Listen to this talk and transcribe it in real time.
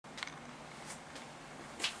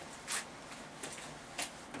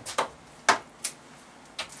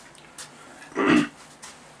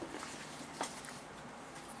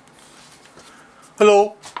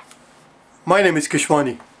Hello, my name is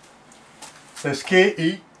Keshwani. That's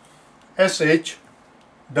Keshwani.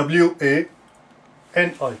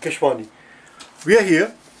 Keshwani. We are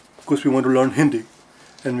here because we want to learn Hindi,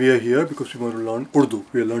 and we are here because we want to learn Urdu.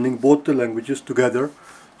 We are learning both the languages together,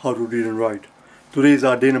 how to read and write. Today is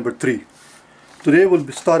our day number 3. Today we'll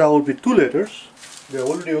start out with 2 letters. They are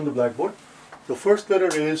already on the blackboard. The first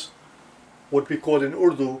letter is what we call in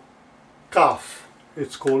Urdu kaf.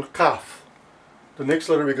 It's called kaf. The next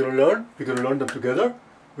letter we're going to learn them together,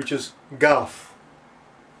 which is gaf.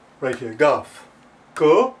 Right here, gaf.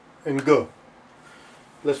 K and G.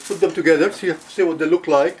 Let's put them together, see what they look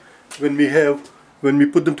like when we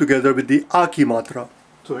put them together with the aki matra.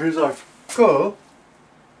 So here's our K.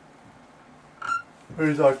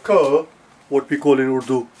 Here's our K, what we call in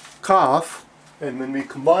Urdu kaf. And when we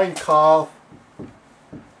combine kaf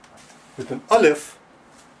with an alif,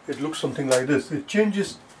 it looks something like this. It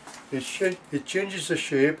changes the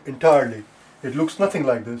shape entirely. It looks nothing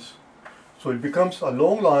like this. So it becomes a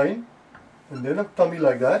long line and then a tummy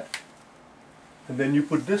like that, and then you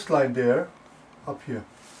put this line there up here,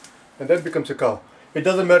 and that becomes a ka. It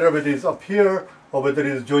doesn't matter whether it is up here or whether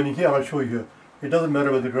it is joining here. I'll show you here. It doesn't matter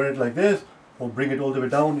whether you run it like this or bring it all the way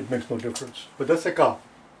down. It makes no difference. But that's a ka.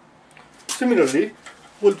 Similarly,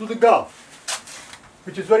 we'll do the ga,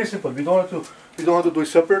 which is very simple. We don't have to do it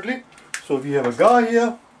separately. So we have a ga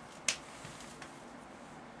here.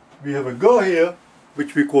 We have a ga here,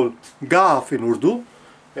 which we call gaf in Urdu,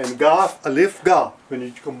 and gaf, alif, ga. When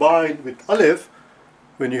you combine with alif,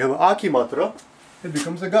 when you have aki matra, it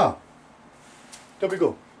becomes a ga. There we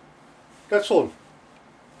go. That's all.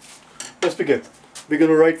 Let's begin. We're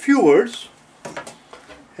going to write few words,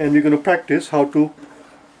 and we're going to practice how to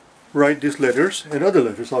write these letters and other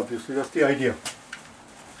letters, obviously. That's the idea.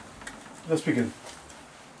 Let's begin.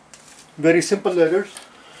 Very simple letters.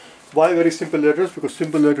 Why very simple letters? Because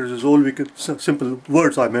simple letters is all we can, simple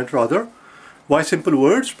words I meant rather. Why simple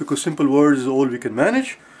words? Because simple words is all we can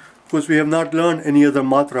manage. Because we have not learned any other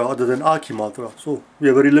matra other than aki matra. So we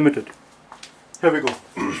are very limited. Here we go.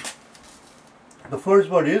 The first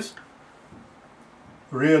word is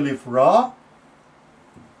re alif ra.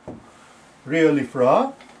 Re alif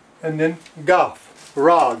ra. And then gaf,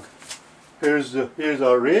 rag. Here's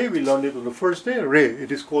our re. We learned it on the first day. Re. It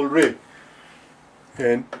is called re.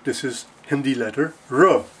 And this is Hindi letter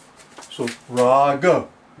R. So raga.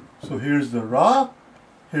 So here's the ra.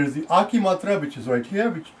 Here's the aki matra, which is right here,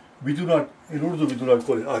 which we do not, in Urdu we do not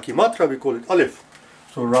call it aki matra, we call it alif.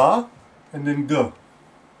 So ra and then g.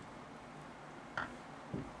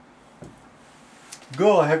 G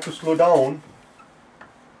I have to slow down.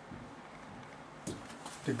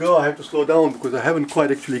 The g I have to slow down because I haven't quite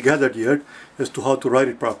actually gathered yet as to how to write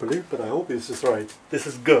it properly, but I hope this is right. This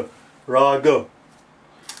is g. Ra g.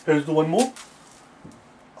 Here's the one more.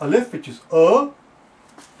 Alif, which is a.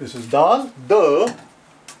 This is dal. The.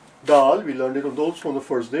 Dal. We learned it also on the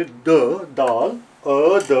first day. The. Dal.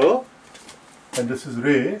 The. And this is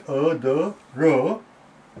re. The. Ra.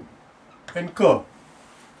 And ka.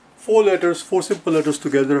 4 letters, 4 simple letters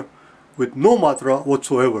together with no matra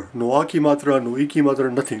whatsoever. No aki matra, no iki matra,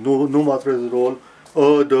 nothing. No matras at all.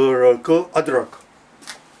 The, ra, ka, adrak.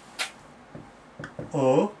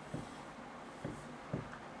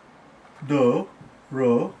 The,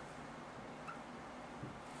 ra,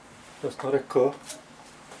 that's not a ka.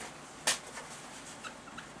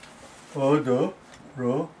 The,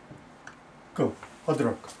 ra, ka,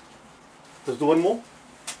 adrak. Let's do one more.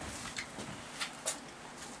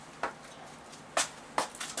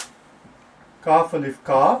 Kaf, alif,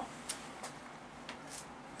 ka.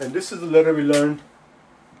 And this is the letter we learned.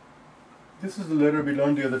 This is the letter we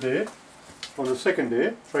learned the other day, on the second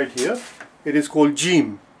day, right here. It is called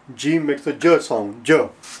Jim. Jim makes a j sound, j.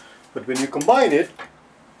 But when you combine it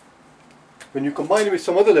with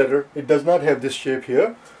some other letter, it does not have this shape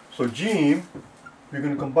here. So Jim, we're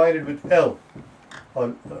going to combine it with L,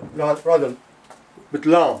 or rather with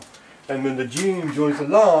lam. And when the Jim joins the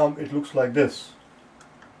lam, it looks like this.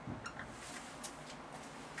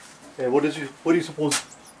 And what do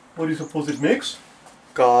you suppose it makes?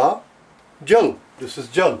 Ka, jal. This is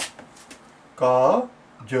jal. Ka,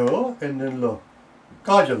 ja, and then la.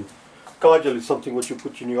 Kajal. Kajal is something what you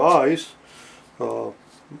put in your eyes.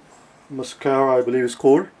 Mascara, I believe, is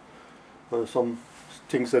called. Some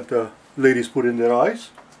things that ladies put in their eyes.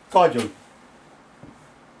 Kajal.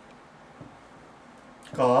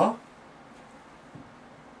 Ka.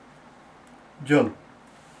 Jal.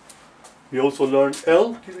 We also learned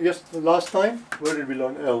L. Yes, last time. Where did we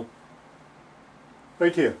learn L?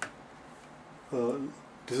 Right here.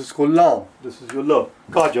 This is called lam. This is your la.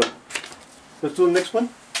 Kajal. Let's do the next one.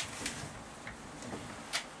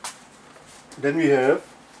 Then we have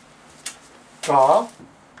ka,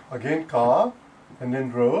 again ka, and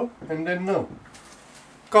then ra, and then na.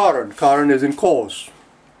 Karan. Karan is in cause.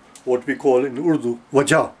 What we call in Urdu,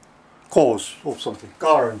 wajah, cause of something.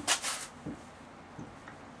 Karan.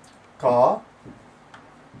 Ka,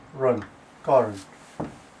 run. Karan.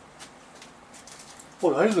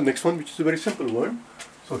 Oh, here's the next one, which is a very simple one.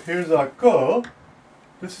 So here's our ka.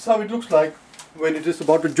 This is how it looks like when it is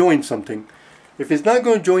about to join something. If it's not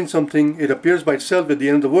going to join something, it appears by itself at the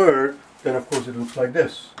end of the word, then of course it looks like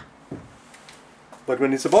this. But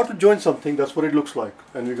when it's about to join something, that's what it looks like.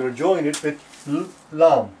 And we're going to join it with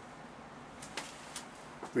lam.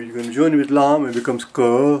 We're going to join it with lam and it becomes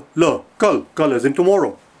ka, la, kal. Kal as in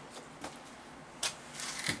tomorrow.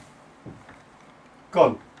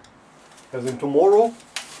 Kal as in tomorrow.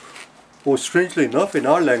 Oh, strangely enough, in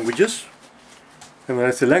our languages, and when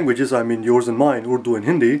I say languages, I mean yours and mine, Urdu and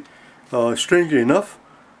Hindi, strangely enough,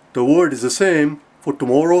 the word is the same for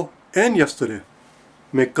tomorrow and yesterday.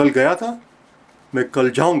 Main kal gaya tha, main kal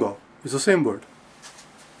jaunga. It's the same word.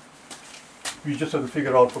 We just have to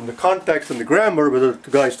figure out from the context and the grammar whether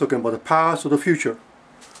the guy is talking about the past or the future.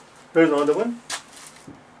 Here's another one.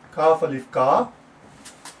 Kaf alif ka.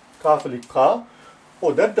 Kaf alif ka.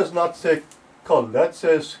 Oh, that does not say kal. That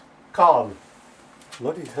says kal.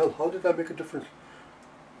 Bloody hell, how did that make a difference?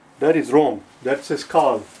 That is wrong. That says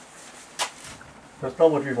kal. That's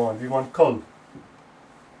not what we want. We want kal.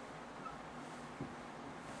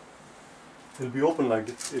 It'll be open like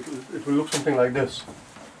this. It will look something like this.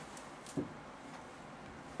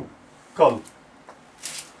 Kal.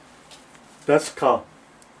 That's ka.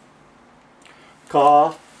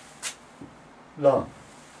 Ka. La.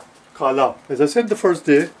 Kala. As I said the first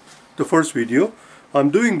day, the first video, I'm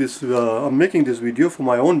doing this, I'm making this video for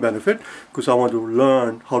my own benefit because I want to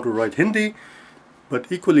learn how to write Hindi,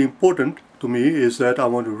 but equally important to me is that I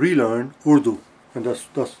want to relearn Urdu, and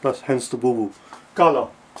that's hence the boo-boo. Kala.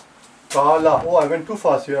 Kala. Oh, I went too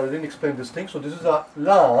fast here, I didn't explain this thing. So this is a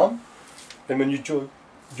lam, and when you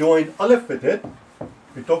join alif with it,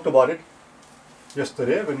 we talked about it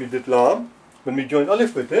yesterday when we did lam, when we join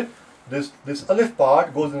alif with it, this alif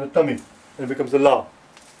part goes in the tummy and it becomes a la.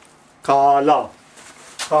 Kala.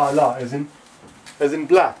 Kala as in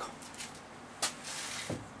black.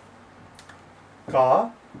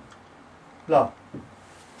 Ka, la.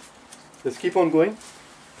 Let's keep on going.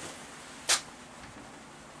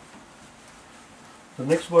 The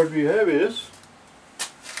next word we have is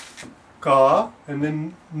ka and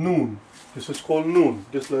then noon. This is called noon.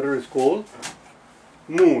 This letter is called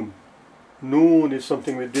noon. Noon is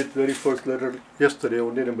something we did very first letter yesterday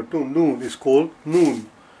on day number 2. Noon is called noon,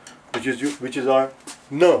 which is our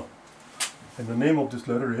na. And the name of this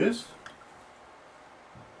letter is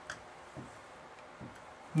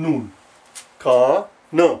noon. Ka,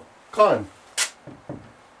 na, kan.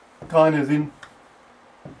 Kan is in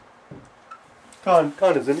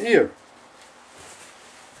kan is in ear.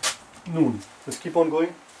 Noon. Let's keep on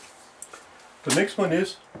going. The next one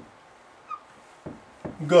is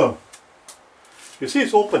ga. You see,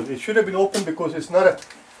 it's open. It should have been open because it's not a.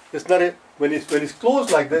 When it's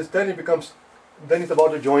closed like this, then it's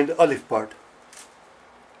about to join the alif part.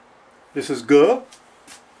 This is ga,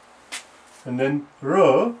 and then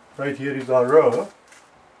ra. Right here is our ra.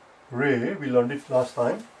 Re. We learned it last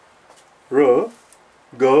time. Ra,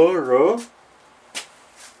 ga, ra,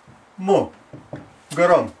 ma,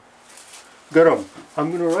 garam. Garam.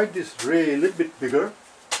 I'm going to write this re a little bit bigger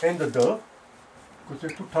and the da because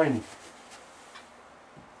they're too tiny.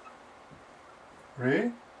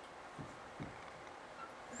 Re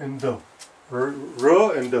and da. Ra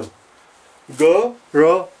and da. Ga,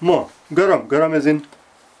 ra, ma. Garam. Garam is in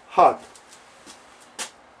hot.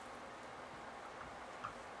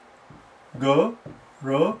 Ga,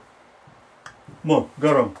 ra, ma.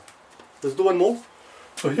 Garam. Let's do one more.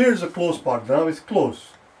 So here's the close part. Now it's close.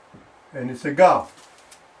 And it's a ga.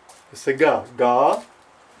 It's a ga. Ga.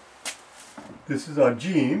 This is our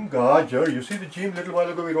jim, gajar. You see the jim little while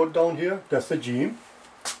ago we wrote down here? That's the jim.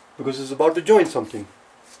 Because it's about to join something.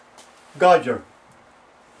 Gajar.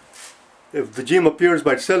 If the jim appears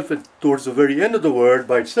by itself towards the very end of the word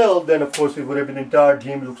by itself, then of course it would have been entire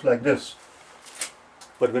jim looks like this.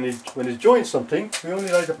 But when it joins something, we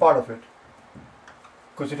only write a part of it.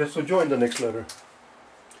 Because it has to join the next letter.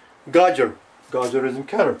 Gajar. Gajar is in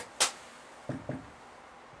carrot.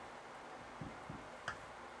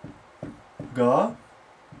 Ga,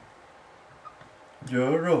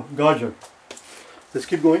 jar, gajar. Let's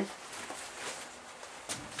keep going.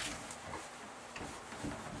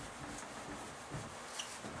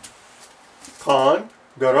 Khan,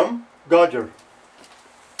 garam, gajar.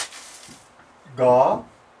 Ga,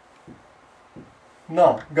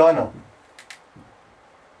 Na, Ghana.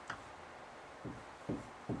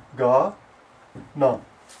 Ga, na.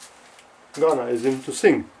 Ghana is in to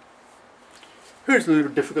sing. Here's a little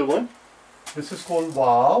bit difficult one. This is called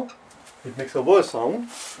wow. It makes a V sound.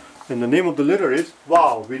 And the name of the letter is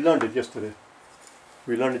wow. We learned it yesterday.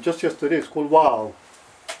 We learned it just yesterday. It's called wow.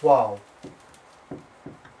 Wow.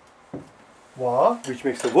 Wa, which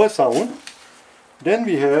makes a V sound. Then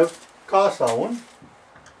we have ka sound.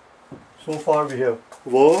 So far we have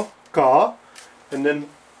V, ka, and then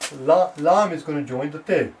lam is going to join the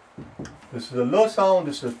te. This is a l sound,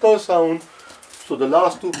 this is a t sound. So the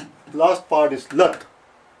last part is lat.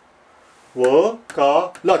 V,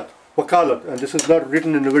 ka, lat. Wakalat. And this is not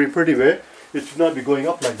written in a very pretty way. It should not be going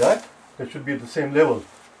up like that. It should be at the same level.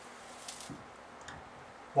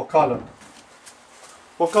 Wakalat.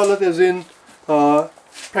 Wakalat is in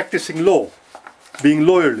practicing law, being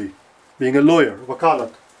lawyerly, being a lawyer.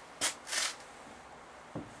 Wakalat.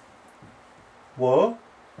 Wa,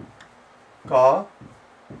 ka,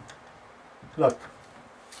 lat.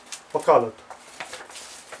 Wakalat.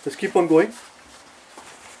 Let's keep on going.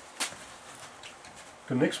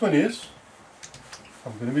 The next one is,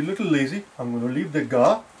 I'm going to be a little lazy. I'm going to leave the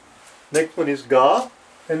ga. Next one is ga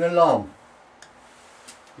and a lam.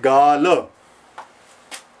 Ga, la.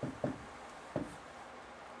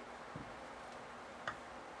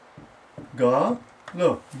 Ga,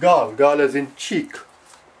 la. Gal. Gal as in cheek.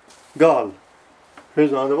 Gal.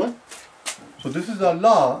 Here's another one. So this is a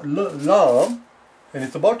lam, and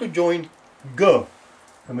it's about to join ga.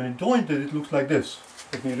 And when it joins it looks like this.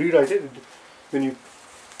 Let me rewrite it.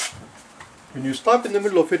 When you stop in the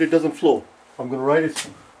middle of it, it doesn't flow. I'm going to write it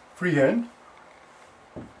freehand.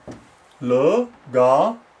 La,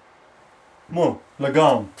 ga, ma.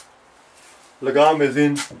 Lagam. Lagam is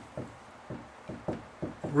in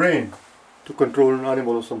rein, to control an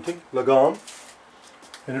animal or something. Lagam.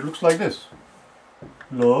 And it looks like this.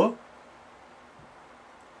 La,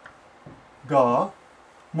 ga,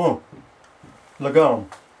 ma. Lagam.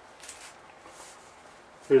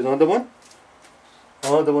 Here's another one.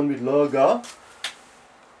 Another one with la, ga.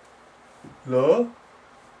 La,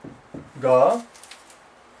 ga,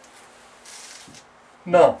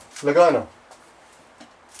 na. Lagana.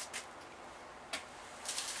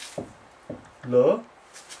 La,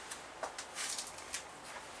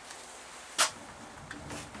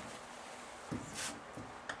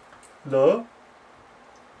 la,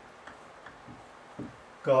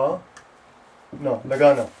 ga, na.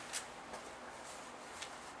 Lagana.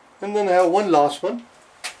 And then I have one last one.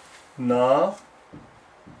 Na,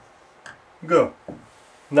 ga.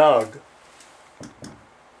 Nag.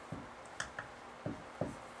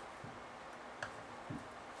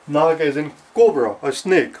 Nag as in cobra, a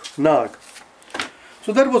snake. Nag.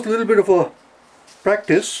 So that was a little bit of a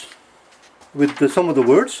practice with some of the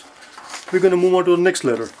words. We're going to move on to the next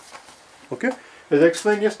letter. Okay? As I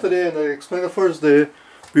explained yesterday and I explained the first day,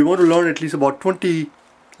 we want to learn at least about 20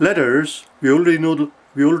 letters. We already know the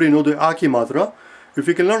Aki Matra. If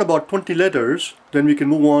we can learn about 20 letters, then we can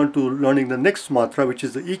move on to learning the next Matra, which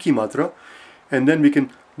is the Iki Matra, and then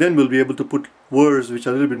we'll be able to put words which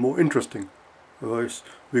are a little bit more interesting. Otherwise,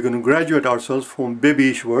 we're going to graduate ourselves from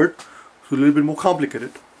babyish word to a little bit more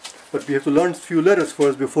complicated. But we have to learn a few letters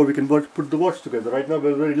first before we can put the words together. Right now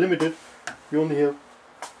we're very limited. We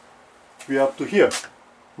have to here.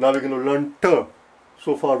 Now we're going to learn T.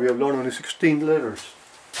 So far we have learned only 16 letters.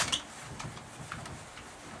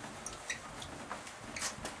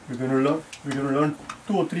 We're going to learn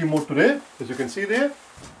 2 or 3 more today, as you can see there.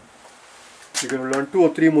 We're going to learn 2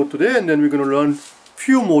 or 3 more today, and then we're going to learn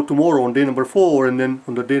few more tomorrow on day number 4, and then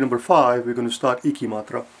on the day number 5 we're going to start Iki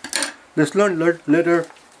Matra. Let's learn letter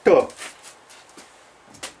T.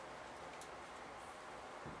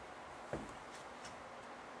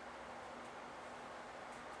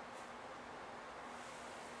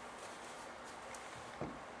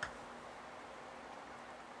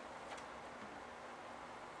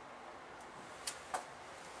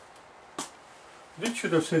 This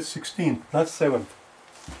should have said 16, not 7.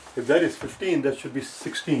 If that is 15, that should be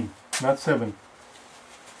 16, not 7.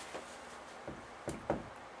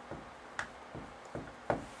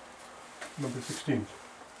 Number 16.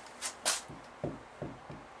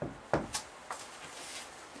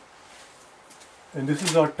 And this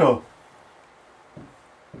is our T.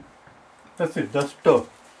 That's it, that's T.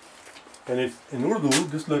 And it's, in Urdu,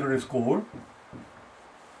 this letter is called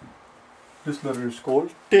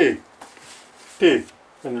Te. Te.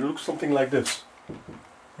 And it looks something like this.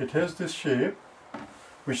 It has this shape,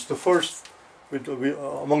 which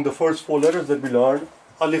among the first 4 letters that we learned,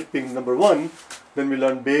 Alif being number 1, then we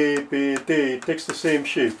learn Be, Pe, Te, it takes the same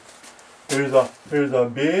shape. Here's our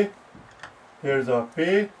be, here's our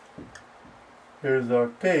pe, here's our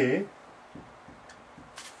te.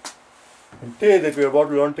 And te that we are about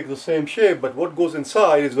to learn takes the same shape, but what goes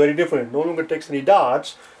inside is very different. No longer takes any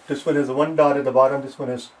dots. This one has one dot at the bottom. This one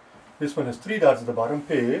has three dots at the bottom.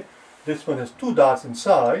 Pe. This one has two dots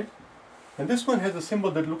inside, and this one has a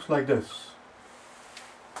symbol that looks like this.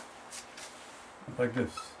 Like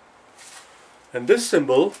this. And this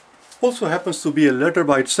symbol also happens to be a letter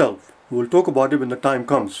by itself. We will talk about it when the time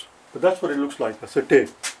comes. But that's what it looks like. That's a te.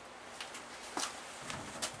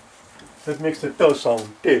 That makes the t sound.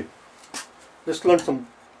 Te. Let's learn some.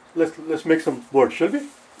 Let's make some words, shall we?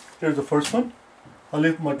 Here's the first one.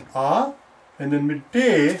 Alif mat a, and then with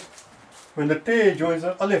te. When the te joins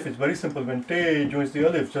the alif, it's very simple. When te joins the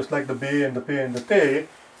alif, just like the be and the pe and the te,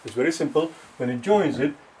 it's very simple. When it joins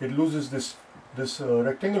it, it loses this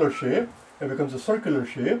rectangular shape and becomes a circular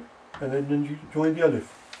shape, and then you join the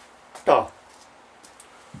alif. Ta.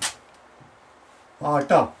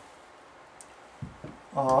 Ata.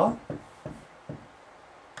 A.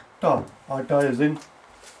 Ta. Ata is in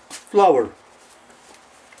flour.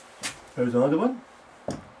 There's another one.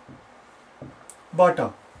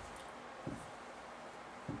 Bata.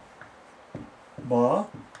 Ba.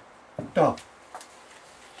 Ta.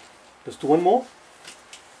 Let's do one more.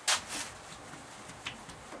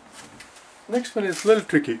 Next one is a little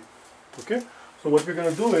tricky. Okay, so what we're going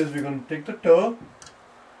to do is we're going to take the ta,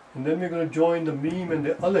 and then we're going to join the meme and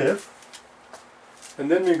the alif,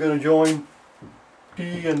 and then we're going to join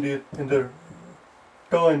t and the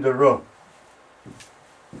ta and the ra.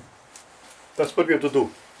 That's what we have to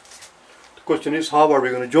do. The question is, how are we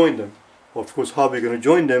going to join them? Of course, how we're going to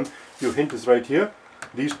join them, your hint is right here.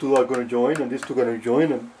 These two are going to join, and these two are going to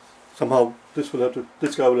join, and somehow this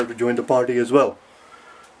guy will have to join the party as well.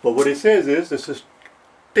 But what he says is, this is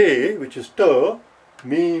te, which is ta,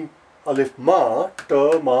 meme, alif, ma,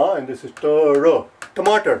 ta, ma, and this is ta, ra.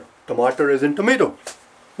 Tomato. Tomato is in tomato.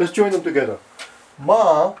 Let's join them together.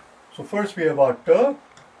 Ma, so first we have our ta,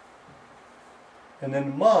 and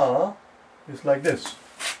then ma is like this.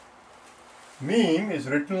 Meme is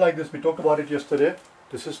written like this. We talked about it yesterday.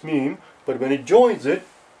 This is meme, but when it joins it,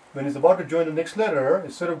 when it's about to join the next letter,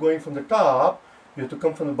 instead of going from the top, you have to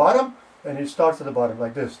come from the bottom, and it starts at the bottom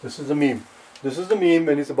like this. This is the meme. This is the meme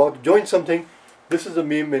when it's about to join something. This is the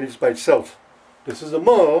meme when it's by itself. This is the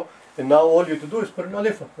ma, and now all you have to do is put an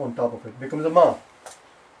alif on top of it. It becomes a ma.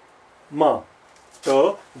 Ma.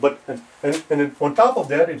 Ta, but and on top of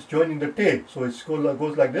that it's joining the te. So it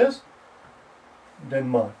goes like this. Then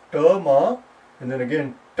ma. Ta, ma, and then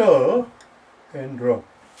again ta and ra.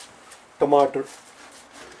 Tomato.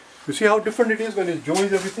 You see how different it is when it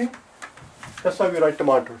joins everything? That's how we write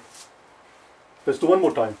tomato. Let's do one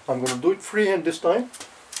more time. I'm going to do it freehand this time.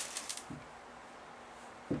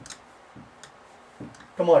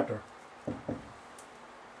 Tomato.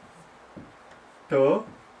 Ta,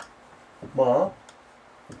 ma,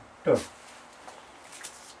 ta.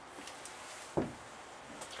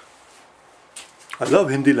 I love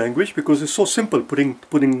Hindi language because it's so simple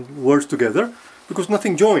putting words together, because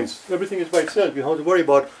nothing joins. Everything is by itself. You don't have to worry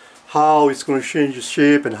about how it's going to change its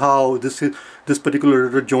shape and how this particular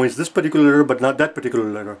letter joins this particular letter but not that particular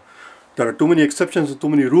letter. There are too many exceptions and too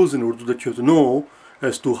many rules in Urdu that you have to know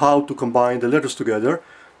as to how to combine the letters together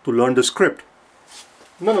to learn the script.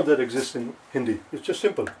 None of that exists in Hindi. It's just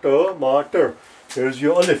simple. Ta, ma, ter. Here's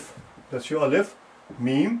your alif. That's your alif.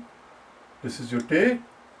 Meme. This is your te.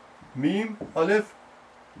 Meme, alif,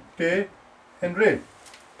 te, and re.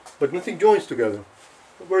 But nothing joins together.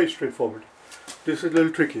 Very straightforward. This is a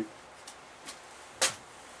little tricky.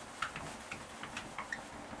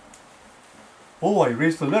 Oh, I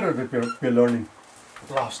erased the letter that we're learning.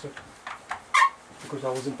 Lost it. Because I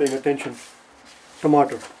wasn't paying attention.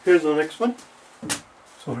 Tomato. Here's the next one.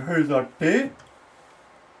 So here's our te.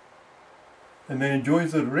 And then it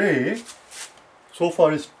joins the re. So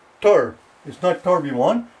far it's ter. It's not ter we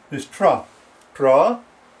want. It's tra. Tra.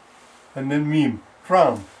 And then meme.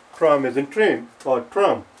 Tram. Tram is in train. Or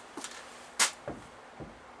tram.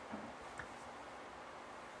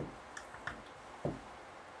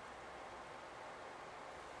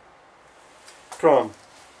 Tram.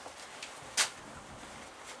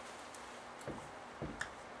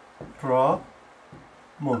 Tra.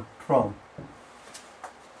 Mo. Tram.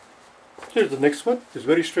 Here's the next one. It's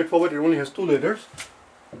very straightforward. It only has two letters.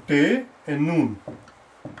 Te and noon.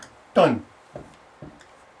 Ton.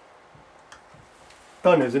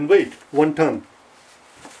 Ton as in weight. 1 ton.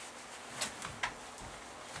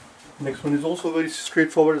 Next one is also very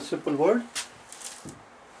straightforward, a simple word.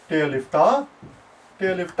 Te alif ta. Te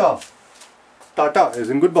alif ta. Tata as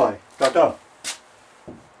in goodbye. Tata.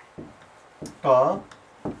 ta,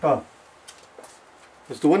 ta.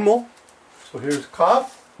 Let's do one more. So here's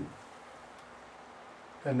kaf,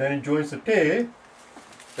 and then it joins the te,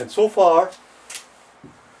 and so far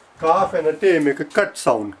kaf and the te make a cut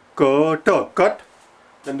sound, ka, ta, cut,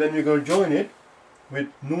 and then we're going to join it with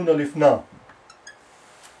nun alif na.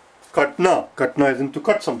 Katna, katna is to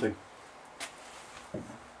cut something.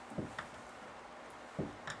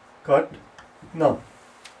 Cut, na.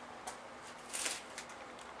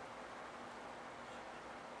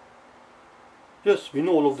 Yes, we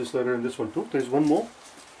know all of this letter in this one too. There is one more.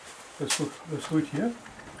 Let's do it here.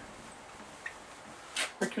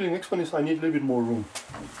 Actually, next one is I need a little bit more room.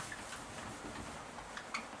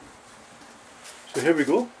 So here we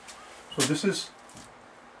go. So this is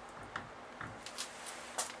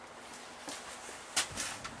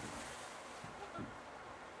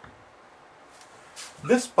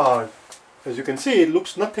this part. As you can see, it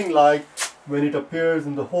looks nothing like when it appears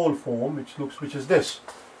in the whole form, which is this.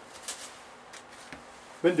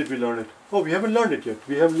 When did we learn it? Oh, we haven't learned it yet.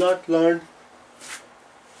 We have not learned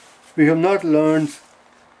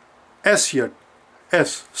S yet.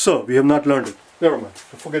 S, so we have not learned it. Never mind.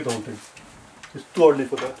 Forget the whole thing. It's too early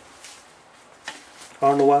for that. I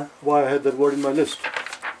don't know why I had that word in my list.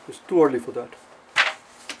 It's too early for that.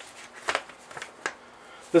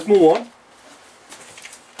 Let's move on.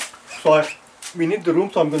 So we need the room,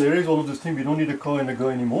 so I'm going to erase all of this thing. We don't need a ka and a ga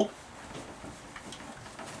anymore.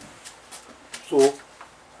 So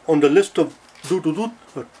on the list of to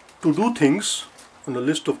do things, on the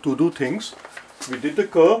list of to do things, we did the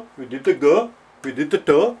ka, we did the ga, we did the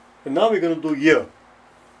ta, and now we're going to do ye.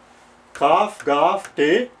 Kaf, gaf,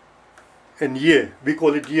 te, and ye. We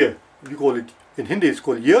call it ye. We call it, in Hindi it's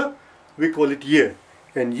called ye, we call it ye.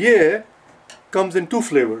 And ye comes in two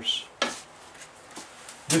flavors.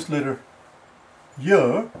 This letter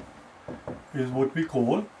ye is what we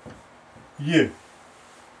call ye,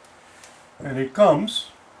 and it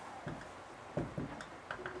comes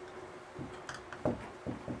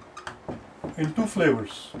in two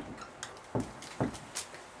flavors.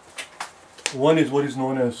 One is what is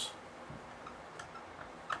known as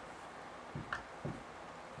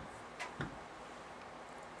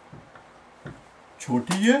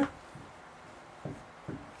choti ye,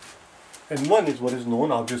 and one is what is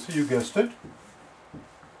known, obviously you guessed it,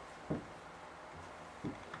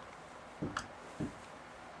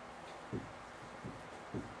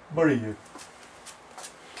 badi ye.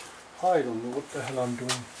 I don't know what the hell I'm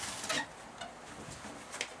doing.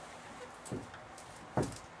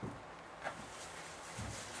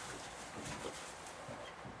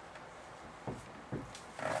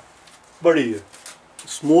 Badi ye.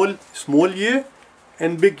 Small ye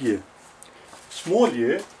and big ye. Small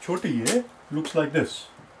ye, choti ye, looks like this.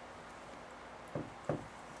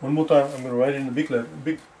 One more time, I'm going to write it in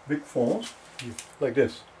the big fonts, like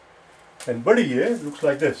this. And badi ye looks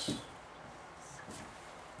like this.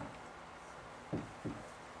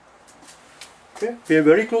 Okay, pay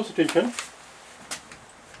very close attention,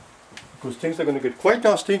 because things are going to get quite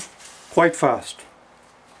nasty, quite fast.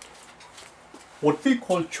 What we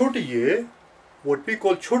call choti ye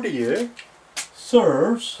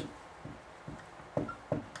serves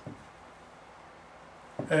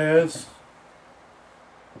as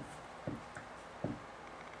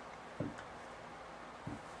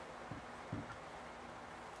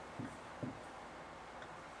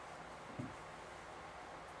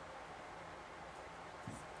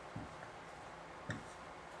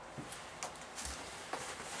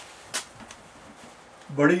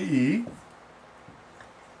badi E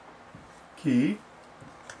ki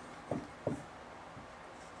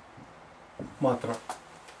matra.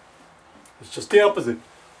 It's just the opposite.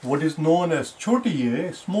 What is known as choti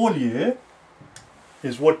ye, small ye,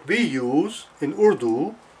 is what we use in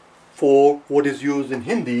Urdu for what is used in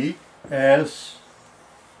Hindi as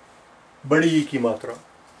badi E ki matra.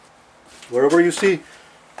 Wherever you see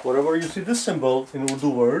this symbol in Urdu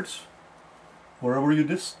words,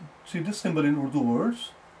 see this symbol in Urdu words,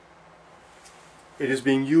 it is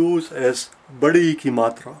being used as badi ki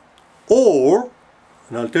matra. Or,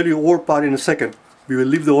 and I'll tell you or part in a second. We will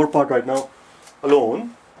leave the or part right now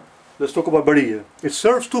alone. Let's talk about badi. It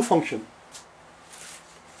serves two functions.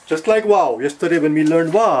 Just like wow. Yesterday when we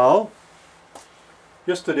learned wow,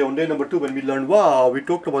 yesterday on day number 2 when we learned wow, we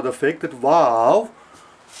talked about the fact that wow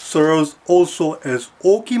serves also as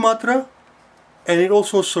o ki matra, and it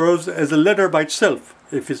also serves as a letter by itself.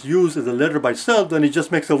 If it's used as a letter by itself, then it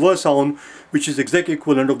just makes a v sound, which is exact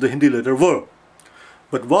equivalent of the Hindi letter v.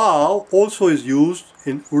 But wow also is used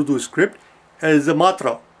in Urdu script as a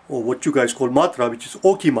matra, or what you guys call matra, which is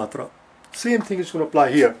o ki matra. Same thing is going to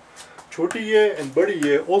apply here. choti ye and badi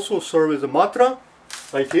ye also serve as a matra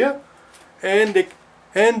right here, and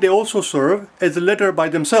they also serve as a letter by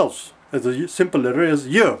themselves, as a simple letter as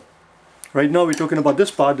ye. Right now we're talking about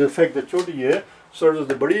this part, the fact that choti ye serves as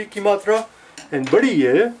the badi ki matra, and badi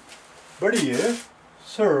ye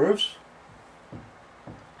serves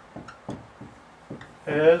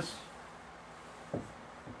as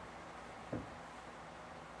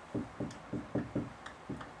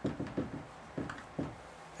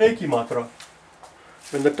a ki matra.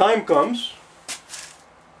 When the time comes,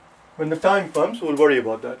 we'll worry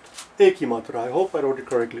about that. A ki matra. I hope I wrote it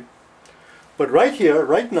correctly. But right here,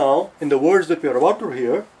 right now, in the words that we are about to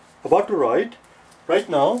write, right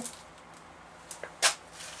now,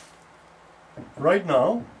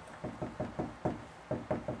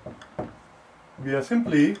 we are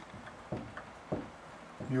simply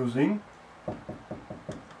using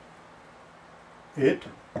it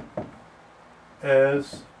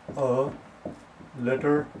as a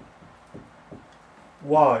letter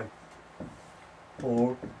Y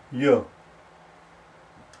or Y.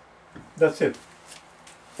 That's it.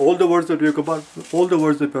 All the words that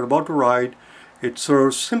we're about to write, it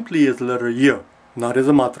serves simply as the letter Y, not as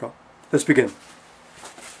a matra. Let's begin.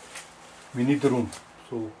 We need the room,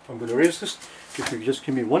 so I'm going to erase this. If you just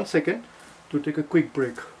give me 1 second to take a quick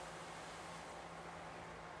break.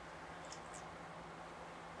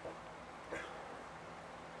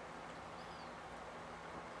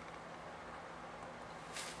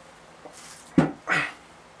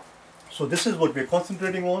 So this is what we're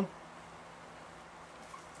concentrating on,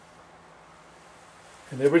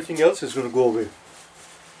 and everything else is going to go away.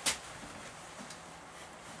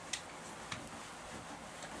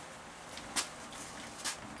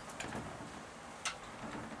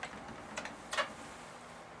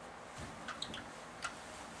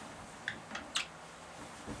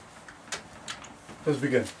 Let's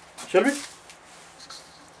begin, shall we?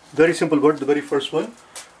 Very simple word, the very first one.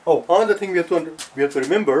 Oh, another thing we have to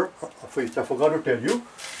remember, which I forgot to tell you,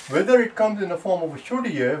 whether it comes in the form of a choti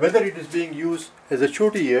ye, whether it is being used as a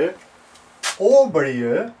choti ye or badi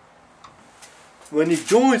ye, when it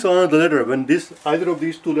joins another letter, when either of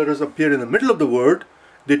these two letters appear in the middle of the word,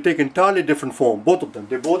 they take entirely different form. Both of them.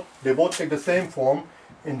 They both take the same form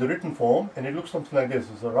in the written form, and it looks something like this.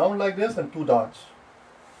 It's a round like this and 2 dots.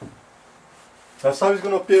 That's how it's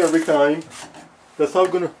going to appear every time. That's how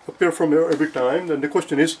it's going to appear from here every time. Then the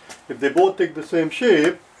question is, if they both take the same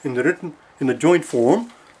shape in the joint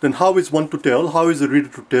form, then how is one to tell? How is the reader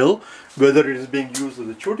to tell whether it is being used as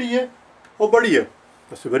a choti ye or badi ye?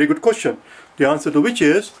 That's a very good question. The answer to which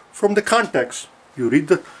is from the context. You read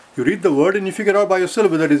the word and you figure out by yourself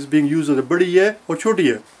whether it is being used as a badi ye or choti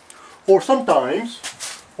ye. Or sometimes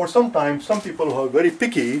some people who are very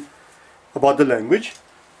picky about the language,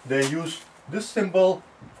 they use this symbol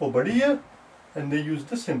for badi ye, and they use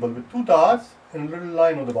this symbol with 2 dots and a little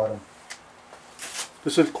line on the bottom.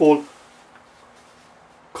 This is called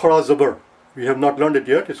khara zabar. We have not learned it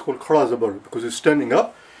yet. It's called khara zabar because it's standing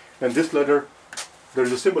up, and this letter, there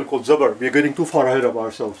is a symbol called zabar. We are getting too far ahead of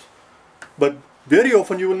ourselves. But very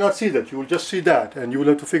often you will not see that. You will just see that, and you will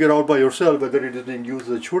have to figure out by yourself whether it is being used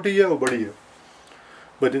as a choti ye or badi ye.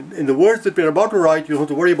 But in the words that we are about to write, you don't have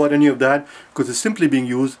to worry about any of that because it's simply being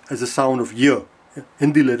used as a sound of ye.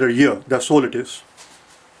 Hindi letter ye, that's all it is.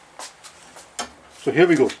 So here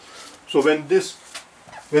we go. So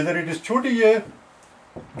whether it is choti ye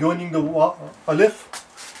joining the alif,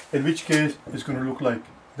 in which case it's going to look like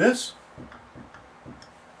this,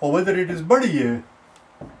 or whether it is badi ye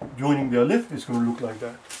joining the alif, it's going to look like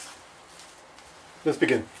that. Let's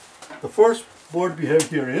begin. The first word we have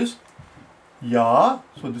here is ya.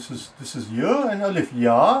 So this is ya and alif.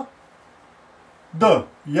 Ya, the,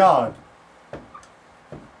 yad.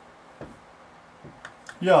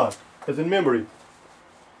 Yad, as in memory.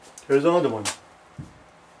 Here's another one.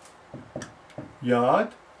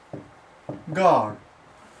 Yad, gar.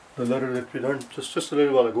 The letter that we learned just a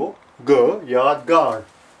little while ago. G, yad, gar.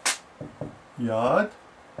 Yad,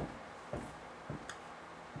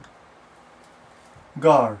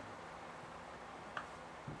 gar.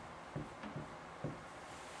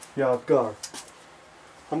 Yad, gar.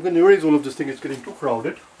 I'm going to erase all of this thing, it's getting too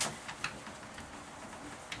crowded.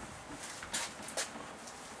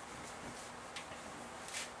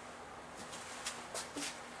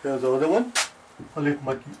 Here's the other one. Alif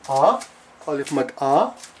mat a, alif mat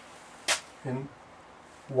a, and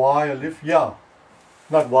y alif ya.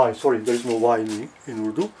 Not y, sorry, there is no y in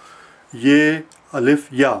Urdu. Ye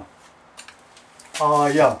alif ya.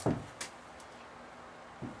 Ya.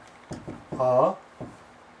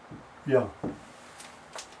 Ya.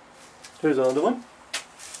 Here's another one.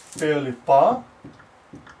 Pe alif pa,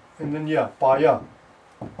 and then ya, paya.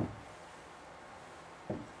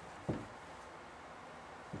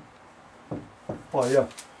 Paya.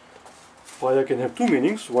 Paya can have two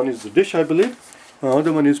meanings. One is the dish, I believe.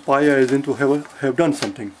 Another one is paya is in to have done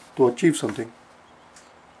something, to achieve something.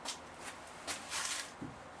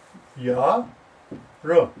 Ya,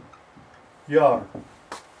 ra, yar.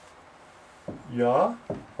 Ya,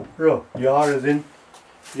 ra.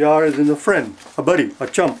 Yar is in a friend, a buddy, a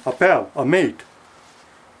chum, a pal, a mate.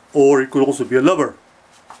 Or it could also be a lover.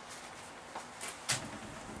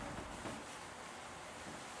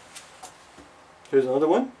 Here's another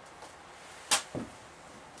one.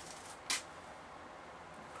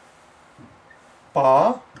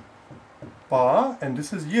 Pa, and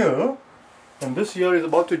this is year, and this year is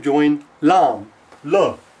about to join lam,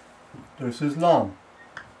 la. This is lam.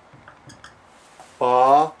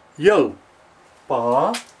 Pa, yel.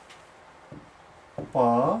 Pa,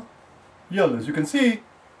 yel. As you can see,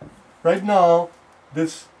 right now,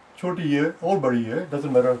 this choti year or bari year,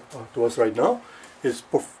 doesn't matter to us right now, is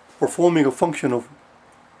performing a function of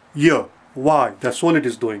year. Why? That's all it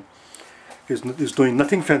is doing. It's doing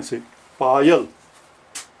nothing fancy. Pa, yel.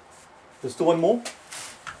 Let's do one more.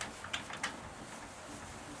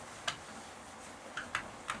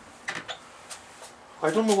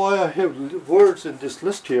 I don't know why I have words in this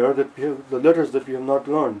list here that we have the letters that we have not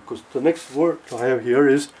learned, because the next word I have here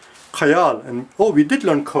is khayal, and oh, we did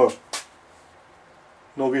learn kha.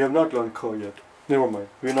 No, we have not learned kha yet. Never mind.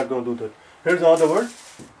 We're not going to do that. Here's another word.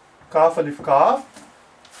 Kaf alif ka.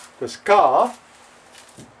 This ka.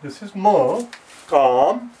 This is ma.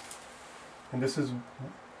 Kam. And this is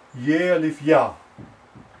ye alif ya.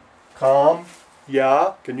 Kam,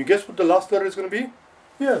 ya. Can you guess what the last letter is going to be?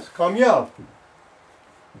 Yes, kamyab.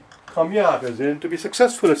 Kamyab as in to be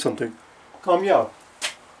successful at something. Kamyab.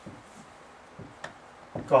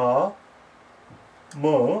 Ka,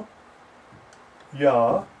 ma,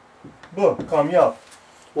 ya, ba. Kamyab.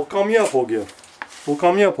 वो कामयाब हो गया. वो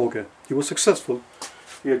कामयाब हो गया. He was successful.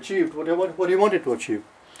 He achieved what he wanted to achieve.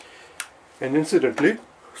 And incidentally,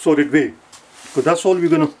 so did we. Because that's all we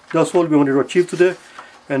wanted to achieve today,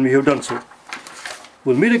 and we have done so.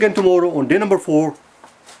 We'll meet again tomorrow on day number 4,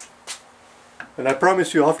 and I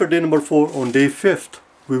promise you, after day number 4, on day 5th,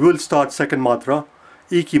 we will start second matra,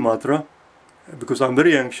 Iki matra, because I'm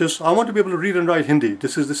very anxious. I want to be able to read and write Hindi.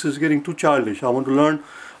 This is getting too childish. I want to learn.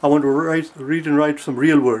 I want to read and write some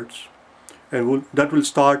real words, and that will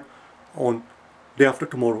start on day after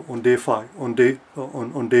tomorrow, on day 5, on day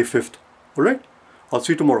 5th. All right. I'll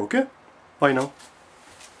see you tomorrow. Okay. Bye now.